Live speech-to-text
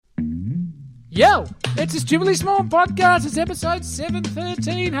Yo, it's a Stupidly Small podcast. It's episode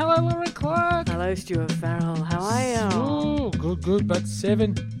 713. Hello, Lauren Clark. Hello, Stuart Farrell. How are you? Oh, good. But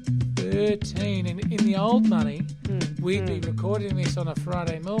 713. In the old money, we'd be recording this on a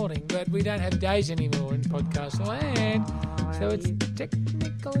Friday morning, but we don't have days anymore in podcast land, so it's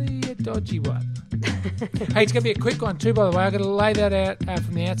technically a dodgy one. Hey, it's going to be a quick one too, by the way. I've got to lay that out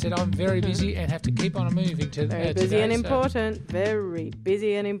from the outset. I'm very busy and have to keep on moving to Very busy today, and important. Very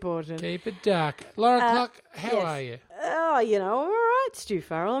busy and important. Keep it dark. Laura Clark, how are you? Oh, I'm all right, Stu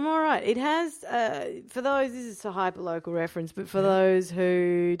Farrell. I'm all right. It has, for those, this is a hyper-local reference, but for those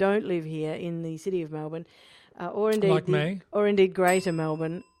who don't live here in the city of Melbourne, or indeed Like me. or indeed Greater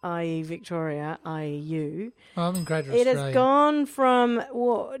Melbourne, i.e. Victoria, i.e. you. Oh, I'm in Greater It Australia. has gone from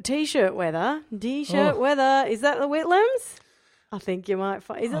T-shirt weather. Weather. Is that the Whitlams? I think you might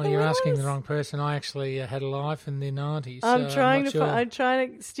find. Is it the you're Whitlams? asking the wrong person. I actually had a life in the 90s. I'm trying not to. sure. I'm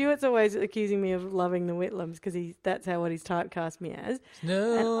trying to. Stuart's always accusing me of loving the Whitlams because that's what he's typecast me as.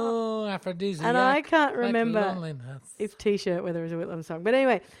 No, aphrodisiac. And I can't like remember loneliness. if T-shirt weather is a Whitlam song. But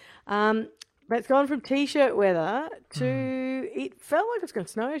anyway, it's gone from T-shirt weather to it felt like it was going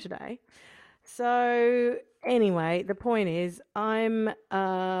to snow today. So anyway, the point is I'm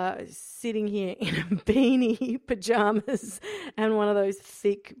sitting here in a beanie, pajamas, and one of those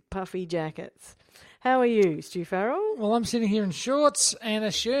thick, puffy jackets. How are you, Stu Farrell? Well, I'm sitting here in shorts and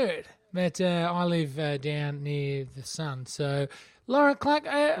a shirt, but I live down near the sun. So, Laura Clark,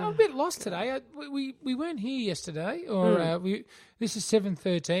 I'm a bit lost today. We weren't here yesterday, or this is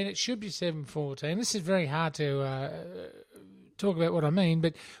 7:13. It should be 7:14. This is very hard to talk about what I mean,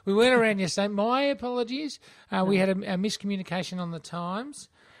 but we weren't around yesterday. My apologies. We had a miscommunication on the times,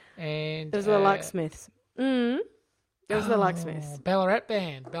 and It was the Lucksmiths. It was the Lucksmiths. Ballarat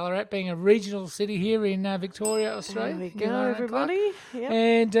band. Ballarat being a regional city here in Victoria, Australia. There we Give go, Lauren a everybody. clap. Yep.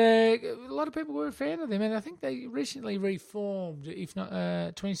 And a lot of people were a fan of them, and I think they recently reformed, if not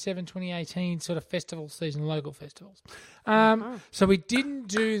 2018 sort of festival season, local festivals. So we didn't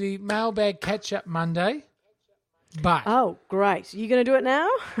do the mailbag catch-up Monday, but... Oh, great. You going to do it now?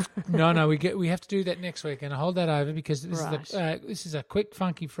 No, we have to do that next week, and I hold that over because this Right. this is a quick,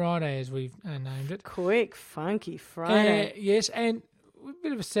 funky Friday, as we've named it. Quick, funky Friday. Yes, and a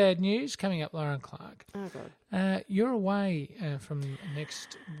bit of a sad news coming up, Lauren Clark. Oh, God. You're away from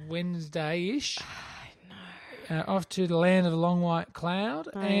next Wednesday-ish. I know. Off to the land of the long white cloud.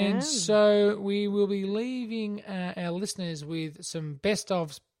 I am. So we will be leaving our listeners with some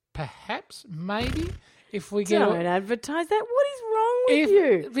best-ofs, perhaps, maybe, if we get... Don't advertise that. What is wrong with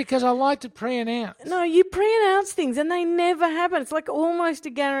you? Because I like to pre-announce. No, you pre-announce things and they never happen. It's like almost a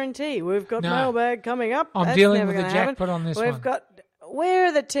guarantee. We've got mailbag coming up. I'm That's dealing never with the gonna happen. jackpot on this We've one. got... Where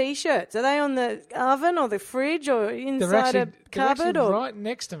are the T-shirts? Are they on the oven or the fridge or inside a cupboard? They're Or right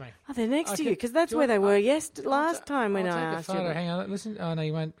next to me. Oh, they're next to you because that's do you where they want- were last time when I'll I take a asked photo. you. Hang on, listen. Oh, no,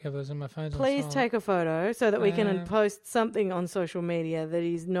 you won't be able to listen. My phone's on Please silent. take a photo so that we can post something on social media that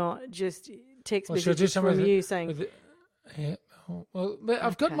is not just text Well, she'll do messages some from with you it- saying... with it- yeah. Well, but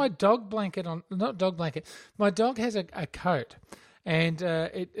I've got my dog blanket on. Not dog blanket. My dog has a coat, and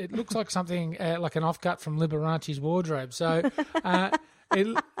it looks like something like an offcut from Liberace's wardrobe. So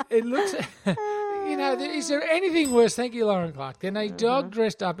it looks. Is there anything worse? Thank you, Lauren Clark, than a dog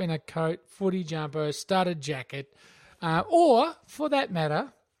dressed up in a coat, footy jumper, studded jacket, or for that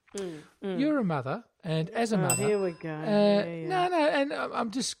matter, you're a mother. And as a mother, here we go. No, and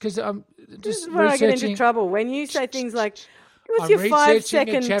I'm just because I'm just This is where I get into researching- trouble when you say things like, "What's I'm your researching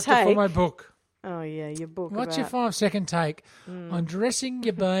 5-second a chapter take?" for my book. Oh yeah, your book. What's your about... 5-second take on dressing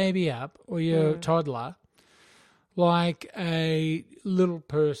your baby up or your toddler like a little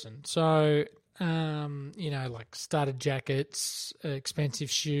person? So, like studded jackets,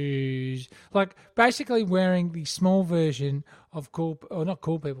 expensive shoes, like basically wearing the small version of not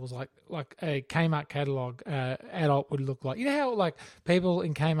cool people's, like a Kmart catalogue adult would look like. You know how like people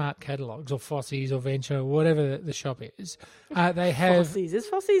in Kmart catalogues or Fossey's or Venture or whatever the shop is, they have... Fossey's. Is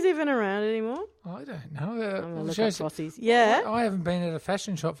Fossey's even around anymore? I don't know. I'm going to look up Fossey's. Yeah. I haven't been at a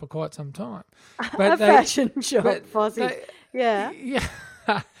fashion shop for quite some time. Fashion shop, but Fossey's. Yeah. Yeah.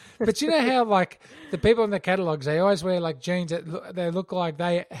 But you know how, like, the people in the catalogues, they always wear, like, jeans that they look like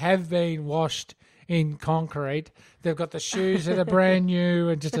they have been washed in concrete. They've got the shoes that are brand new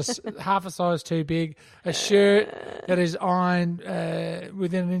and just half a size too big, a shirt that is ironed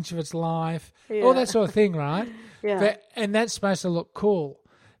within an inch of its life, all that sort of thing, right? Yeah. And that's supposed to look cool.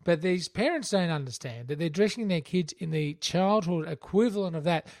 But these parents don't understand that they're dressing their kids in the childhood equivalent of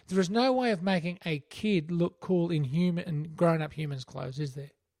that. There is no way of making a kid look cool in human and grown-up humans' clothes, is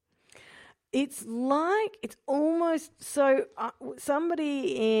there? It's almost so.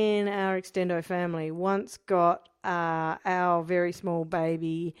 Somebody in our extendo family once got our very small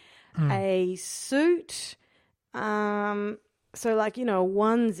baby a suit, so like a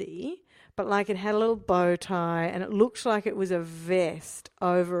onesie, but like it had a little bow tie and it looked like it was a vest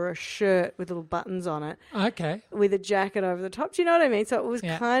over a shirt with little buttons on it. Okay. With a jacket over the top. Do you know what I mean? So it was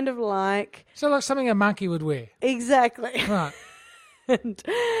kind of like... So like something a monkey would wear. Exactly. Right.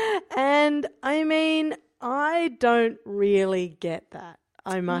 and I mean, I don't really get that.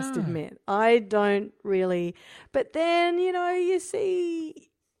 I must admit. I don't really... But then, you see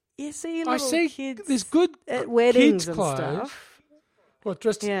little kids there's good at weddings kids and clothes. stuff.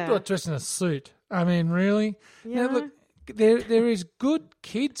 Dressed in a suit? I mean, really? Yeah. Now, look, there is good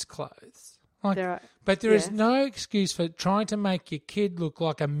kids' clothes. But there is no excuse for trying to make your kid look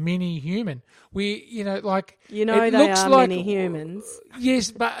like a mini human. They are like, mini humans.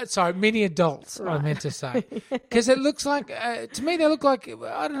 Yes, but mini adults. Right. I meant to say, because it looks like to me they look like,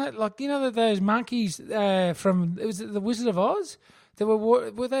 I don't know, like those monkeys from, was it the Wizard of Oz? They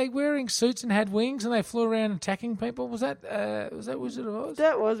were they wearing suits and had wings and they flew around attacking people? Was that Wizard of Oz?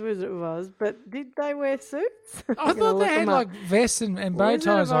 That was Wizard of Oz, but did they wear suits? I thought they had like vests and bow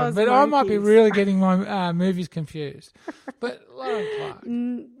ties on, but I might be really getting my movies confused. But Lauren Clark.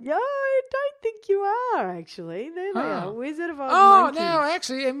 Yeah, I don't think you are actually. There they are, Wizard of Oz. Oh, monkeys. no,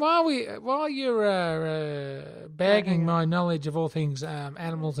 actually, and while you're bagging my knowledge of all things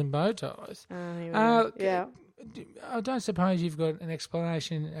animals and bow ties, I don't suppose you've got an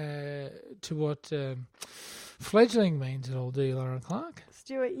explanation to what fledgling means at all, do you, Lauren Clark?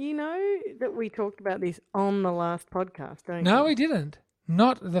 Stuart, you know that we talked about this on the last podcast, don't you? No, we didn't.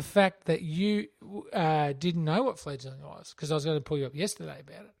 Not the fact that you didn't know what fledgling was, because I was going to pull you up yesterday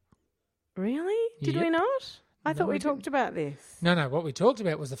about it. Really? Did we not? I thought we talked about this. No. What we talked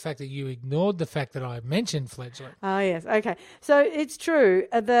about was the fact that you ignored the fact that I mentioned fledgling. Oh, yes. Okay. So it's true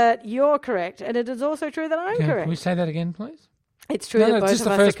that you're correct, and it is also true that I'm correct. Can we say that again, please? It's true that both of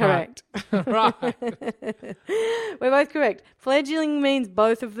us are correct. Right. We're both correct. Fledgling means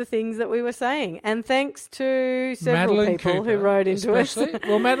both of the things that we were saying. And thanks to several Madeline people Cooper, who wrote into us.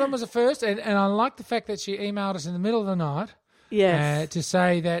 Well, Madeline was the first, and I like the fact that she emailed us in the middle of the night. Yes. To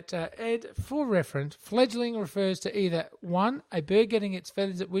say that, Ed, for reference, fledgling refers to either, one, a bird getting its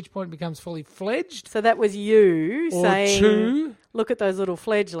feathers, at which point it becomes fully fledged. So that was you or saying, two, look at those little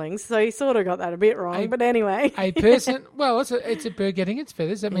fledglings. So you sort of got that a bit wrong, but anyway. A person, well, it's a bird getting its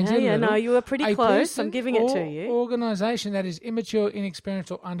feathers. That means no, you were pretty close. I'm giving it to you. Organisation that is immature,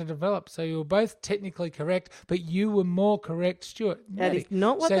 inexperienced, or underdeveloped. So you were both technically correct, but you were more correct, Stuart. That is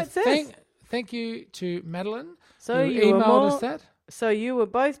not what that says. Thank you to Madeline. So you emailed us that. So you were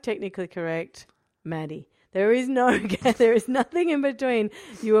both technically correct, Maddie. There is nothing in between.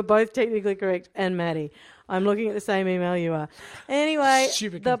 You were both technically correct and Maddie. I'm looking at the same email you are. Anyway,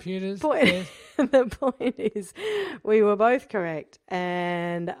 stupid computers. The point is, we were both correct,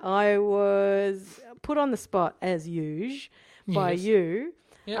 and I was put on the spot as usual by you.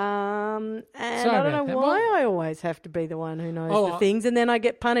 Yep. And I don't know why I always have to be the one who knows the things, and then I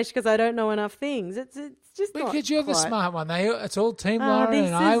get punished because I don't know enough things. It's just because you're the smart one. It's all Team Lauren,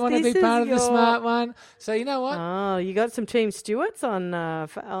 and I want to be part of the smart one. So you know what? Oh, you got some Team Stewarts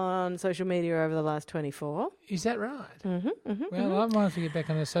on social media over the last 24. Is that right? Mm-hmm. Well, I might have to get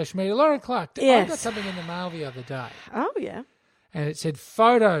back on the social media. Lauren Clark, yes. I got something in the mail the other day. Oh yeah. And it said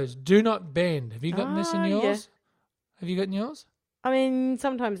photos do not bend. Have you gotten this in yours? Yeah. Have you gotten yours? I mean,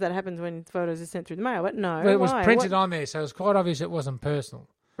 sometimes that happens when photos are sent through the mail, but no. But it was printed on there, so it was quite obvious it wasn't personal.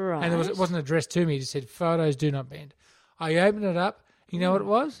 Right. And it wasn't addressed to me. It just said, photos do not bend. I opened it up. You know what it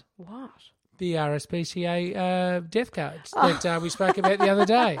was? What? The RSPCA death cards that we spoke about the other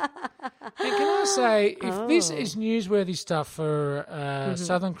day. And can I say, if this is newsworthy stuff for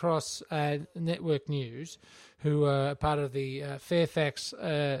Southern Cross Network News, who are part of the Fairfax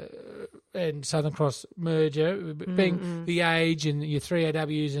and Southern Cross merger, being the Age and your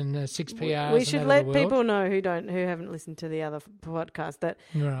 3AWs and 6PRs. We should let people know who haven't listened to the other podcast that.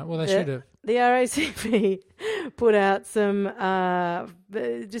 Right. Well, they should have. The RACP put out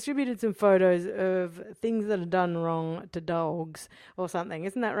distributed some photos of things that are done wrong to dogs or something.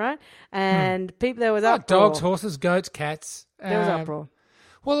 Isn't that right? And there was uproar. Dogs, horses, goats, cats. There was uproar.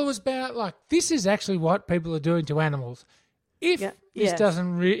 Well, it was about this is actually what people are doing to animals. If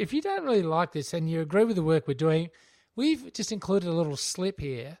if you don't really like this and you agree with the work we're doing, we've just included a little slip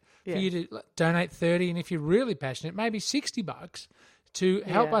here for you to donate 30, and if you're really passionate, maybe $60 to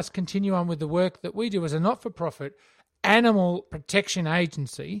help us continue on with the work that we do as a not-for-profit animal protection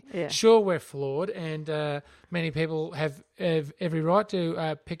agency. Yeah. Sure, we're flawed, and many people have every right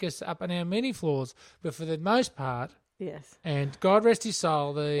to pick us up on our many flaws. But for the most part, Yes. and God rest his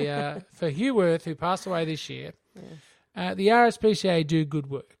soul, for Hugh Worth, who passed away this year, the RSPCA do good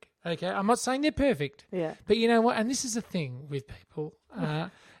work. Okay, I'm not saying they're perfect. Yeah. But you know what? And this is the thing with people.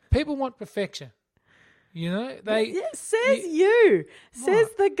 People want perfection. You know, says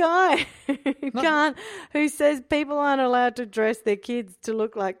the guy who says people aren't allowed to dress their kids to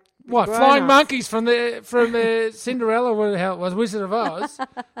look like flying monkeys from the Cinderella, what the hell it was, Wizard of Oz.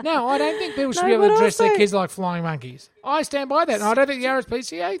 No, I don't think people should be able to dress their kids like flying monkeys. I stand by that, and I don't think the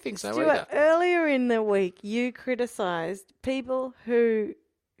RSPCA thinks so either. Earlier in the week, you criticised people who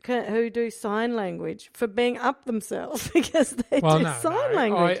do sign language for being up themselves because they sign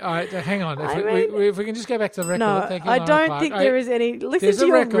language. Hang on. If we can just go back to the record. No, thank you, I don't Clark. think there is any. Listen to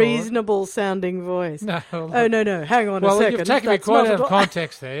your reasonable sounding voice. No. Oh, no. Hang on a second. Well, you've taken me quite out of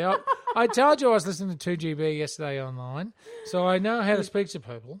context there. I told you I was listening to 2GB yesterday online, so I know how to speak to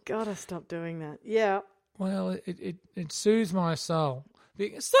people. Gotta stop doing that. Yeah. Well, it soothes my soul.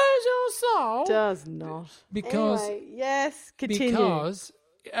 It soothes your soul. Does not. Because... Anyway, yes, continue. Because...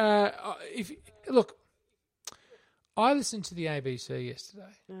 I listened to the ABC yesterday.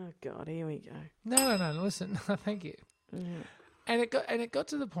 Oh God, here we go. No. Listen, thank you. Yeah. And it got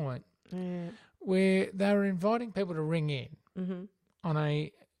to the point where they were inviting people to ring in on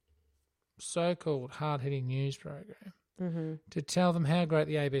a so-called hard-hitting news program to tell them how great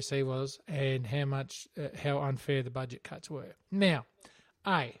the ABC was and how unfair the budget cuts were. Now,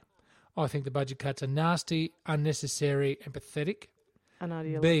 I think the budget cuts are nasty, unnecessary, and pathetic. And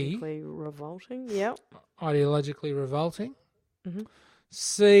ideologically revolting. Yep. Ideologically revolting.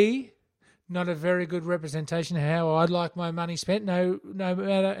 C, not a very good representation of how I'd like my money spent, no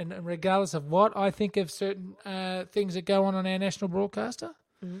matter and regardless of what I think of certain things that go on our national broadcaster.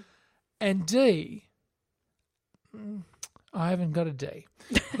 And D, I haven't got a D.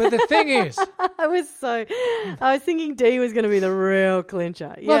 But the thing is... I was thinking D was going to be the real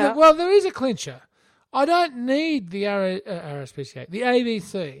clincher. Yeah. Well, there is a clincher. I don't need the RSPCA, the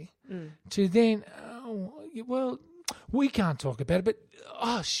ABC, to then, we can't talk about it, but,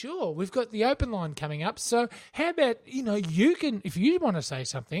 sure, we've got the open line coming up, so how about, you can, if you want to say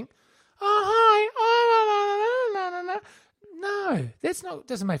something, no,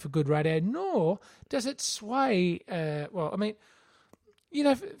 doesn't make for good radio, nor does it sway,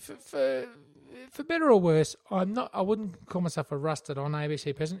 for better or worse, I wouldn't call myself a rusted on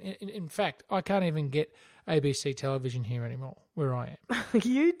ABC person. In fact, I can't even get ABC television here anymore, where I am.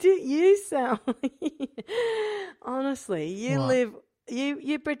 You sound... Honestly,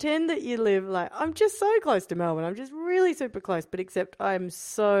 you pretend that you live like... I'm just so close to Melbourne. I'm just really super close, but except I'm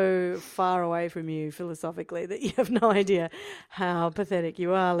so far away from you philosophically that you have no idea how pathetic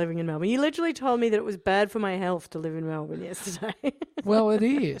you are living in Melbourne. You literally told me that it was bad for my health to live in Melbourne yesterday. Well, it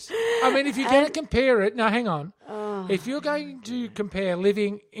is. I mean, if you're going to compare it... No, hang on. If you're going to compare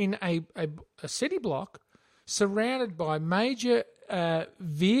living in a city block surrounded by major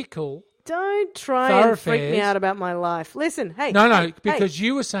vehicle... Don't try and freak me out about my life. Listen, hey. No, because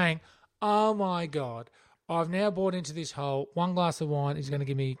you were saying, oh my God, I've now bought into this hole. One glass of wine is going to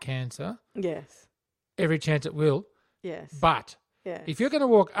give me cancer. Yes. Every chance it will. Yes. But if you're going to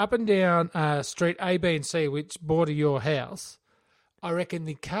walk up and down street A, B, and C, which border your house, I reckon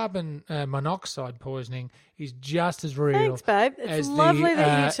the carbon monoxide poisoning is just as real. Thanks, babe. It's as lovely the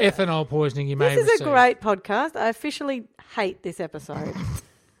that you ethanol poisoning you may receive. This is a great podcast. I officially hate this episode.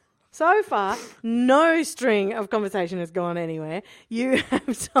 So far, no string of conversation has gone anywhere. You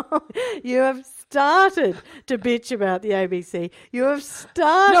have started to bitch about the ABC. You have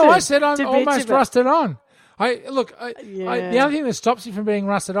started. No, I said I'm almost rusted on. The only thing that stops you from being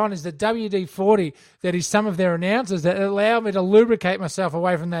rusted on is the WD-40 that is some of their announcers that allow me to lubricate myself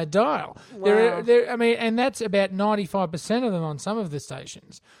away from that dial. Wow. And that's about 95% of them on some of the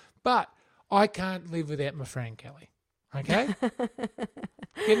stations. But I can't live without my Fran Kelly. Okay?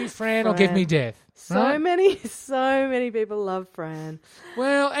 Give me Fran or give me death. So many people love Fran.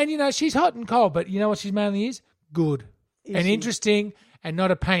 Well, and she's hot and cold, but you know what she mainly is? Good. Interesting and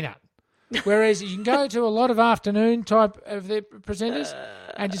not a peanut. Whereas you can go to a lot of afternoon type of the presenters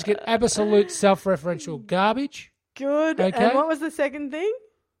and just get absolute self-referential garbage. Good. Okay? And what was the second thing?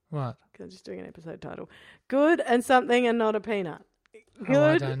 What? I'm just doing an episode title. Good and something and not a peanut.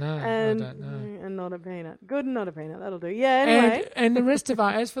 Good I don't know. And not a peanut. Good and not a peanut. That'll do. Yeah, anyway. And the rest of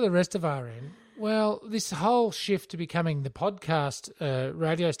as for the rest of our end, well, this whole shift to becoming the podcast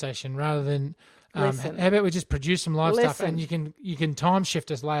radio station rather than how about we just produce some live stuff and you can time shift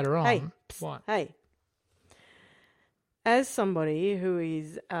us later on. Hey, what? Hey. as somebody who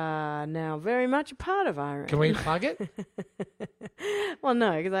is now very much a part of RM. Can we plug it? Well,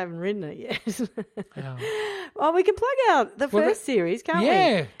 no, because I haven't written it yet. Oh. Well, we can plug out the first series, can't we?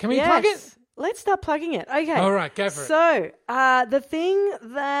 Yeah. Can we plug it? Let's start plugging it. Okay. All right, go for it. So, the thing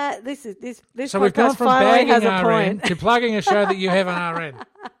that this So we've gone podcast from finally has bagging a RN point. to plugging a show that you have on RN.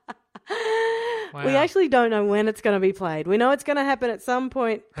 Wow. We actually don't know when it's going to be played. We know it's going to happen at some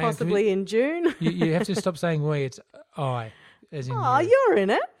point, Hang on, possibly in June. You have to stop saying we. It's I, as in Oh, you. you're in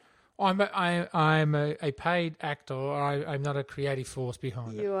it. I'm a paid actor. I'm not a creative force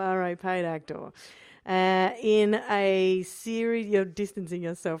behind it. You are a paid actor. In a series, you're distancing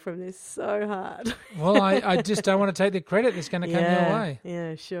yourself from this so hard. Well, I just don't want to take the credit that's going to come your way.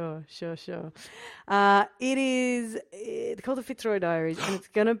 Yeah, sure. It's called the Fitzroy Diaries, and it's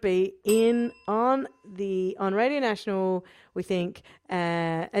going to be on Radio National. We think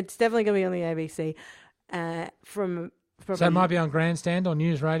it's definitely going to be on the ABC from. So it might be on Grandstand or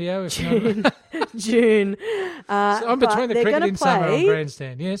News Radio. If June. June. So I'm between the cricket in summer on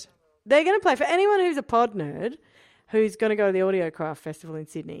Grandstand, yes. They're going to play for anyone who's a pod nerd who's going to go to the Audiocraft Festival in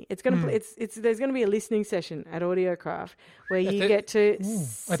Sydney. It's going to there's going to be a listening session at Audiocraft where you get to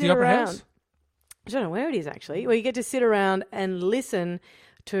sit at the Opera around. House? I don't know where it is actually. Where you get to sit around and listen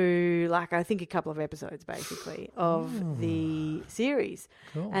to, like, I think a couple of episodes basically of the series.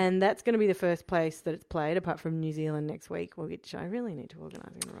 Cool. And that's going to be the first place that it's played apart from New Zealand next week. I really need to organise.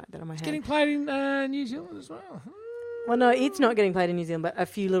 I'm going to write that on my head. It's getting played in New Zealand as well. Well, no, it's not getting played in New Zealand, but a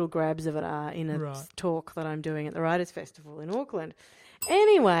few little grabs of it are in a Right. talk that I'm doing at the Writers' Festival in Auckland.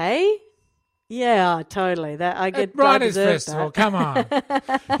 Anyway, yeah, totally. That I get Writers' I deserve Festival, that. come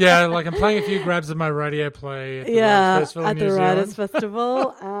on. Yeah, like I'm playing a few grabs of my radio play at the Yeah, Writers' Festival in at New the Zealand. Writers'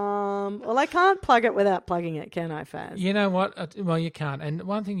 Festival. Well, I can't plug it without plugging it, can I, Faz? You know what? Well, you can't. And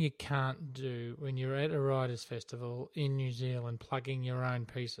one thing you can't do when you're at a Writers' Festival in New Zealand plugging your own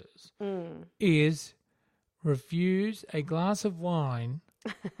pieces is refuse a glass of wine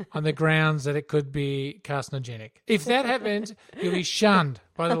on the grounds that it could be carcinogenic. If that happens, you'll be shunned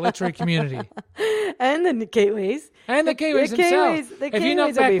by the literary community. And the Kiwis. And the Kiwis themselves. The If you knock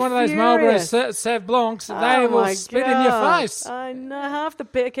Kiwis will back be one of those Marlboro furious. Sauv Blancs, they Oh will my spit in your God. face. I know half the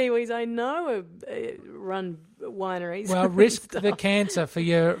Kiwis I know run wineries. Well, and risk stuff. the cancer for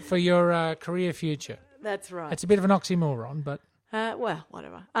your career future. That's right. It's a bit of an oxymoron, but Well,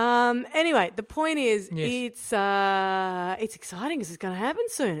 whatever. Anyway, the point is, Yes. it's exciting because it's going to happen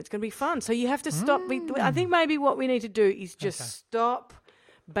soon. It's going to be fun. So you have to stop. I think maybe what we need to do is just stop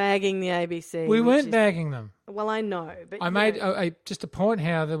bagging the ABC. we weren't bagging them. Well, I know, but I made just a point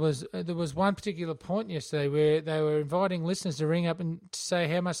how there was one particular point yesterday where they were inviting listeners to ring up and to say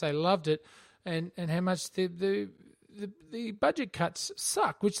how much they loved it and how much the budget cuts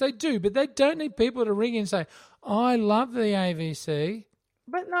suck, which they do, but they don't need people to ring in and say, I love the ABC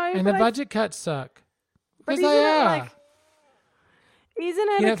but no, and but the budget cuts suck. but Because they isn't it are. like, isn't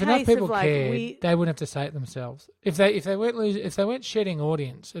it If a enough case people of like cared, they wouldn't have to say it themselves. If they weren't shedding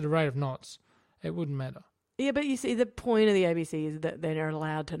audience at a rate of knots, it wouldn't matter. Yeah, but you see, the point of the ABC is that they're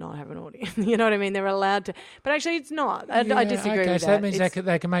allowed to not have an audience. You know what I mean? They're allowed to, but actually, it's not. I disagree okay, with so that. that means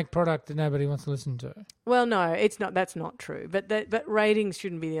they can make product that nobody wants to listen to. Well, no, it's not. That's not true. But ratings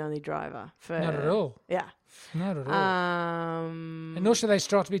shouldn't be the only driver for. Not at all. Yeah. Not at all. And nor should they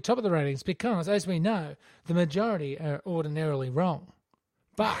strive to be top of the ratings because, as we know, the majority are ordinarily wrong.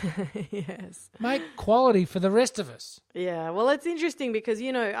 But yes. make quality for the rest of us. Yeah. Well, it's interesting because,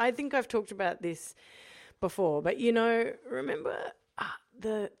 I think I've talked about this before, but, remember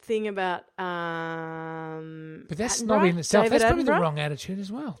the thing about But that's Attenborough? not in itself. David That's probably the Attenborough? wrong attitude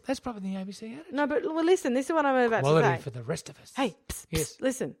as well. That's probably the ABC attitude. No, but well, listen, this is what I'm about Quality to say. for the rest of us. Hey, psst, Yes. psst,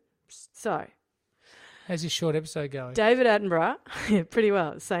 listen. So, How's your short episode going? David Attenborough, pretty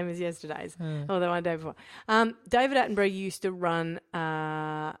well, same as yesterday's, although one day before. David Attenborough used to run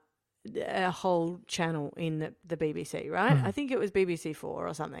a whole channel in the BBC, right? I think it was BBC 4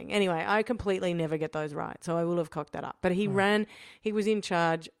 or something. Anyway, I completely never get those right, so I will have cocked that up. But he was in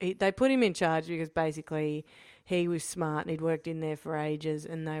charge. They put him in charge because basically he was smart and he'd worked in there for ages,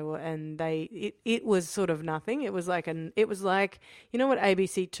 and it was sort of nothing. It was like you know what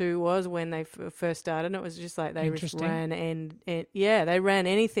ABC2 was when they first started. And it was just like they just ran they ran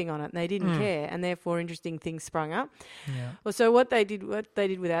anything on it and they didn't care, and therefore interesting things sprung up. Yeah. Well, so what they did with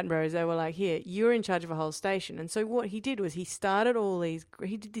Attenborough is they were like, here, you're in charge of a whole station. And so what he did was he started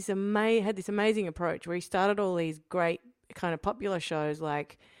had this amazing approach where he started all these great kind of popular shows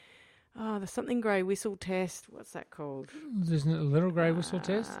like the something grey whistle test. What's that called? Isn't it a little grey whistle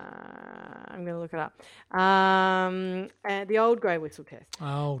test? I'm going to look it up. The old grey whistle test.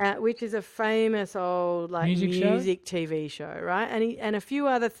 Oh. Which is a famous old music TV show, right? And a few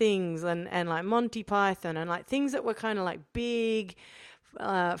other things, and like Monty Python, and like things that were kind of like big,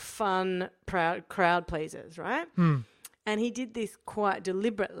 fun, proud crowd pleasers, right? And he did this quite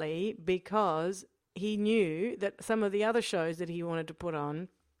deliberately because he knew that some of the other shows that he wanted to put on,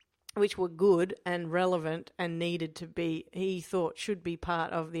 which were good and relevant and needed to be, he thought should be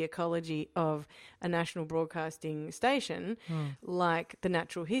part of the ecology of a national broadcasting station, like the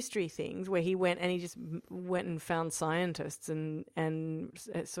natural history things, where he went and found scientists and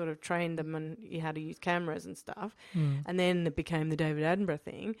sort of trained them on how to use cameras and stuff. And then it became the David Attenborough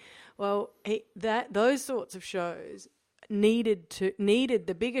thing. Well, those sorts of shows needed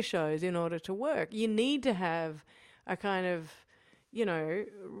the bigger shows in order to work. You need to have a kind of, you know,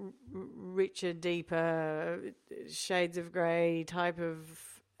 richer, deeper, shades of grey type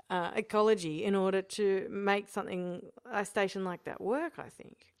of ecology in order to make a station like that work, I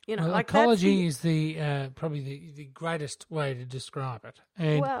think. You know, like ecology is probably the greatest way to describe it.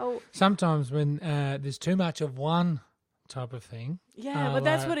 And sometimes when there's too much of one type of thing. Yeah, but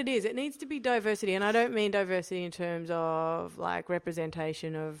that's what it is. It needs to be diversity, and I don't mean diversity in terms of like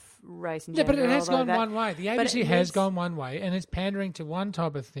representation of race and gender. Yeah, but it has gone one way. The ABC has gone one way, and it's pandering to one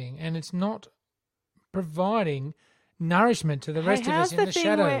type of thing, and it's not providing nourishment to the rest of us in the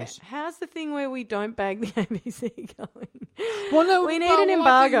shadows. How's the thing where we don't bag the ABC going? Well, no, we need an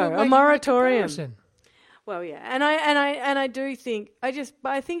embargo, a moratorium. Well, yeah, and I do think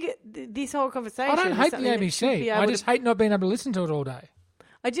this whole conversation. I don't hate the ABC. I just hate not being able to listen to it all day.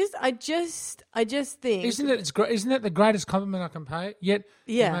 I just think isn't it the greatest compliment I can pay? Yet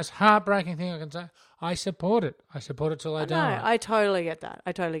the most heartbreaking thing I can say. I support it. I support it till I die. I totally get that.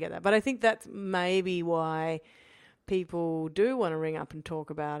 But I think that's maybe why people do want to ring up and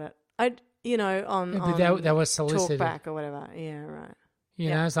talk about it. They were solicited. Talkback or whatever. Yeah, right. You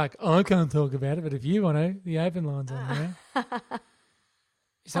know, it's like, I can't talk about it, but if you want to, the open line's on there.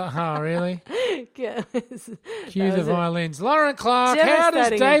 It's like, oh, really? Cue the violins. Lauren Clark, how does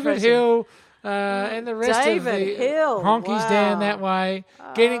David Hill and the rest of the honkies down that way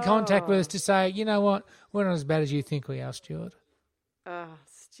get in contact with us to say, you know what, we're not as bad as you think we are, Stuart?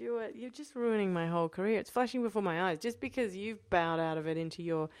 Stuart, you're just ruining my whole career. It's flashing before my eyes. Just because you've bowed out of it into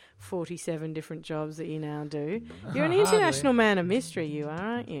your 47 different jobs that you now do. You're an international man of mystery, you are,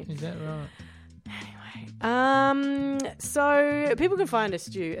 aren't you? Is that right? Anyway, so people can find us,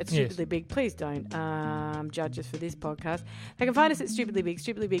 Stu, at Stupidly Big. Please don't judge us for this podcast. They can find us at Stupidly Big,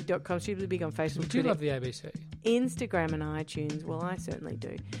 stupidlybig.com, Stupidly Big on Facebook, Do you love the ABC? Instagram and iTunes. Well, I certainly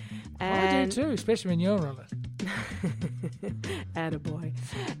do. I do too, especially when you're on it. Attaboy.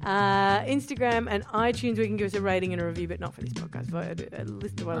 Instagram and iTunes, we can give us a rating and a review, but not for this podcast. A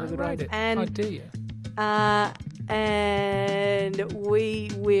list of other good ones. And I dare you. And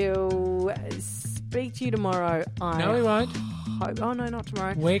we will speak to you tomorrow. No, we won't. Oh, no, not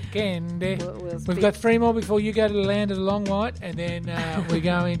tomorrow. Weekend. We've got 3 more before you go to the land of the long white, and then we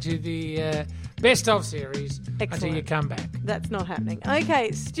go into the best of series. Excellent. Until you come back. That's not happening.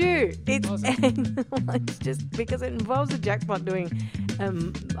 Okay, Stu, it's just because it involves a jackpot doing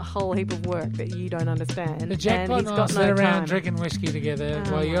a whole heap of work that you don't understand. The jackpot and I sit around drinking whiskey together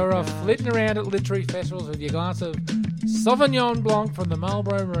while you're off flitting around at literary festivals with your glass of Sauvignon Blanc from the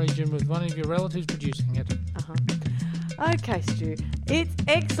Marlborough region with one of your relatives producing it. Okay, Stu. It's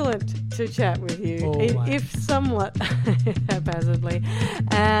excellent to chat with you, if somewhat haphazardly.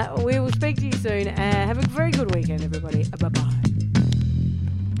 We will speak to you soon. Have a very good weekend, everybody. Bye-bye.